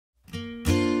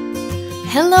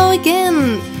Hello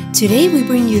again! Today we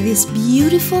bring you these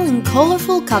beautiful and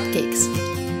colorful cupcakes.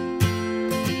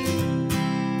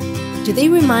 Do they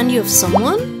remind you of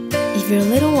someone? If your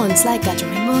little ones like Gato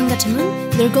Rainbow and Gato Moon,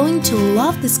 they're going to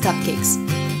love these cupcakes.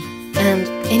 And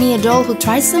any adult who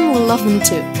tries them will love them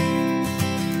too.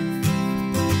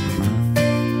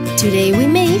 Today we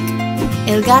make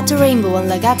El Gato Rainbow and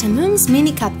La Gata Moon's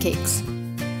mini cupcakes.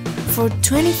 For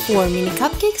 24 mini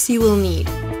cupcakes you will need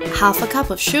half a cup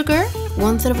of sugar,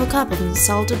 1/3 cup of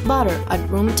unsalted butter at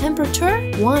room temperature,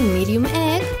 1 medium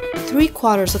egg,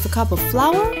 3/4 of a cup of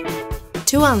flour,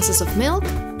 2 ounces of milk,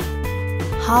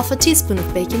 half a teaspoon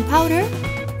of baking powder,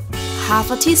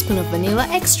 half a teaspoon of vanilla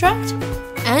extract,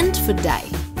 and food dye.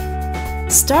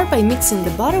 Start by mixing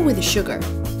the butter with the sugar.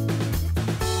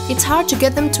 It's hard to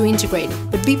get them to integrate,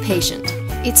 but be patient.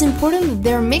 It's important that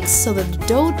they're mixed so that the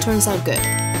dough turns out good.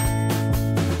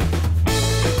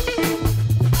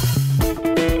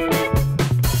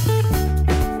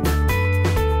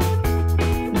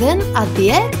 Then add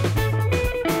the egg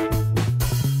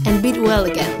and beat well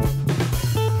again.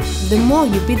 The more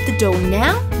you beat the dough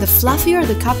now, the fluffier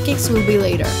the cupcakes will be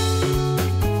later.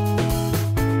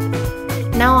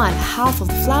 Now add half of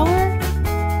the flour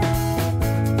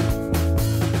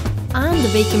and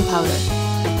the baking powder.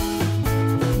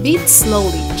 Beat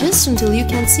slowly, just until you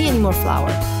can't see any more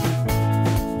flour.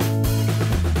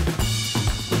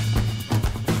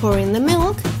 Pour in the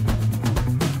milk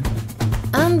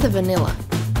and the vanilla.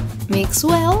 Mix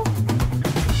well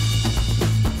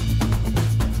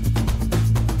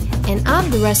and add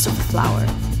the rest of the flour.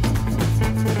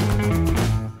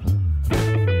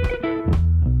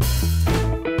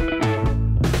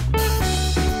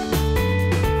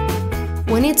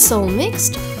 When it's all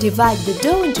mixed, divide the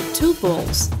dough into 2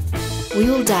 bowls. We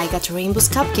will dye Gato Rainbow's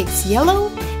cupcakes yellow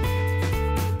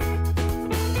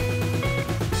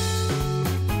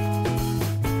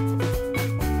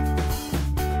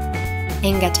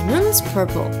and Gato Moon's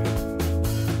purple.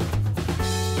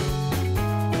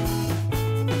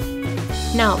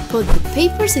 Now put the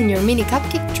papers in your mini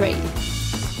cupcake tray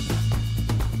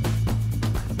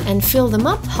and fill them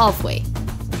up halfway.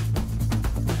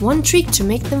 One trick to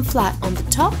make them flat on the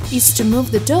top is to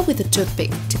move the dough with a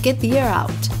toothpick to get the air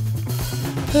out.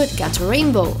 Put Gato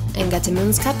Rainbow and Gato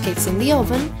Moon's cupcakes in the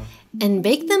oven and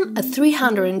bake them at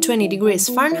 320 degrees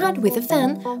Fahrenheit with a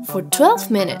fan for 12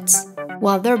 minutes.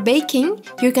 While they're baking,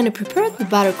 you're gonna prepare the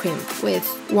buttercream with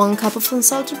 1 cup of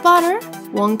unsalted butter,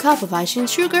 1 cup of icing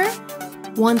sugar,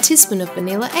 1 teaspoon of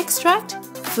vanilla extract,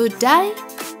 food dye,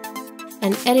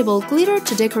 and edible glitter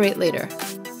to decorate later.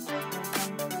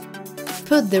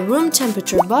 Put the room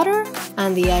temperature butter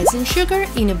and the icing sugar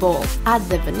in a bowl. Add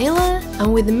the vanilla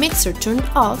and with the mixer turned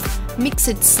off, mix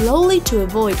it slowly to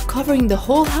avoid covering the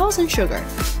whole house in sugar.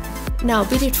 Now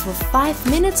beat it for 5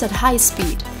 minutes at high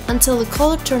speed, until the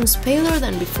color turns paler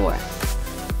than before.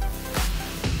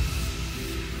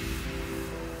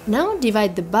 Now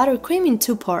divide the buttercream in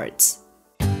 2 parts.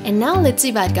 And now let's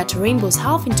divide Gato Rainbow's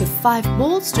half into 5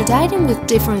 bowls to dye them with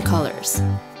different colors.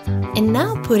 And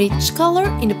now put each color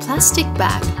in a plastic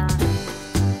bag.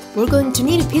 We're going to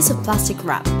need a piece of plastic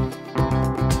wrap.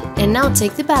 And now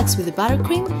take the bags with the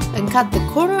buttercream and cut the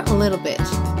corner a little bit.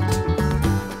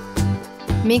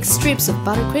 Make strips of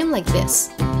buttercream like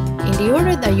this, in the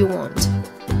order that you want.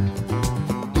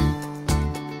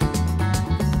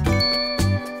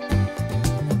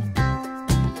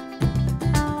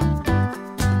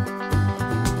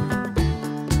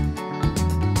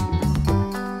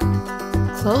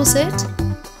 Close it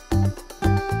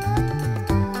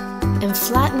and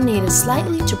flatten it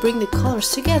slightly to bring the colors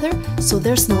together so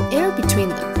there's no air between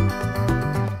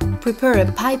them. Prepare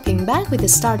a piping bag with a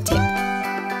star tip.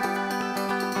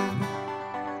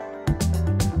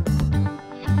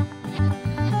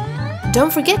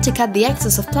 Don't forget to cut the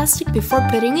excess of plastic before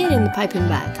putting it in the piping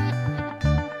bag.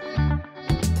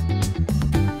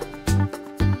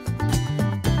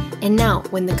 And now,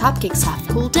 when the cupcakes have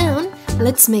cooled down,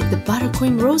 let's make the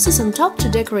buttercream roses on top to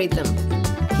decorate them.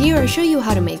 Here I'll show you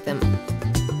how to make them.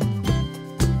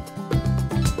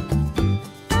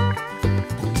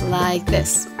 Like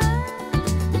this.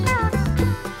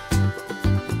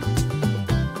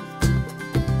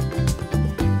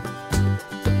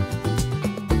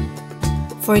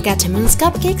 For Gato Moon's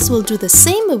cupcakes, we'll do the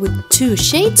same but with 2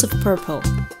 shades of purple.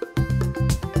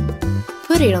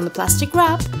 Put it on the plastic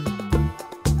wrap.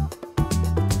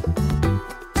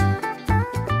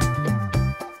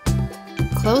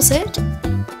 Close it.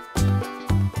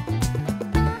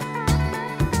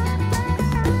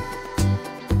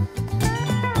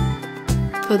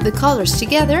 Put the colors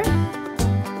together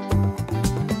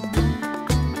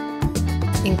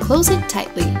and close it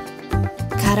tightly.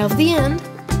 cut off the end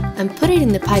and put it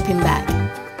in the piping bag.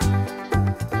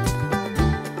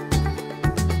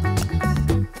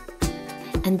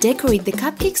 And decorate the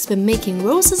cupcakes by making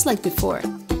roses like before.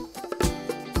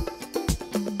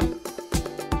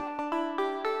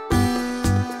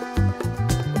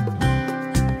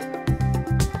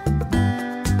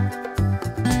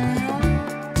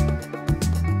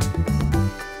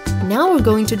 Now we're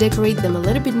going to decorate them a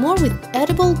little bit more with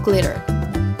edible glitter.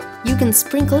 You can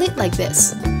sprinkle it like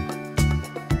this.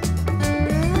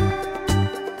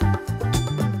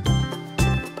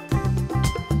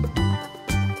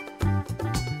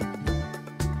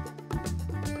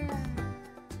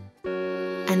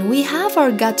 And we have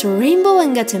our Gato Rainbow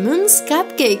and Gata Moons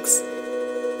cupcakes!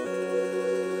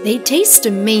 They taste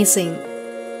amazing!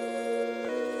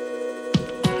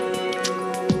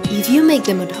 If you make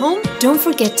them at home, don't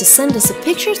forget to send us a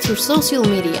picture through social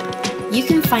media. You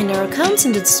can find our accounts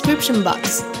in the description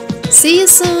box. See you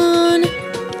soon!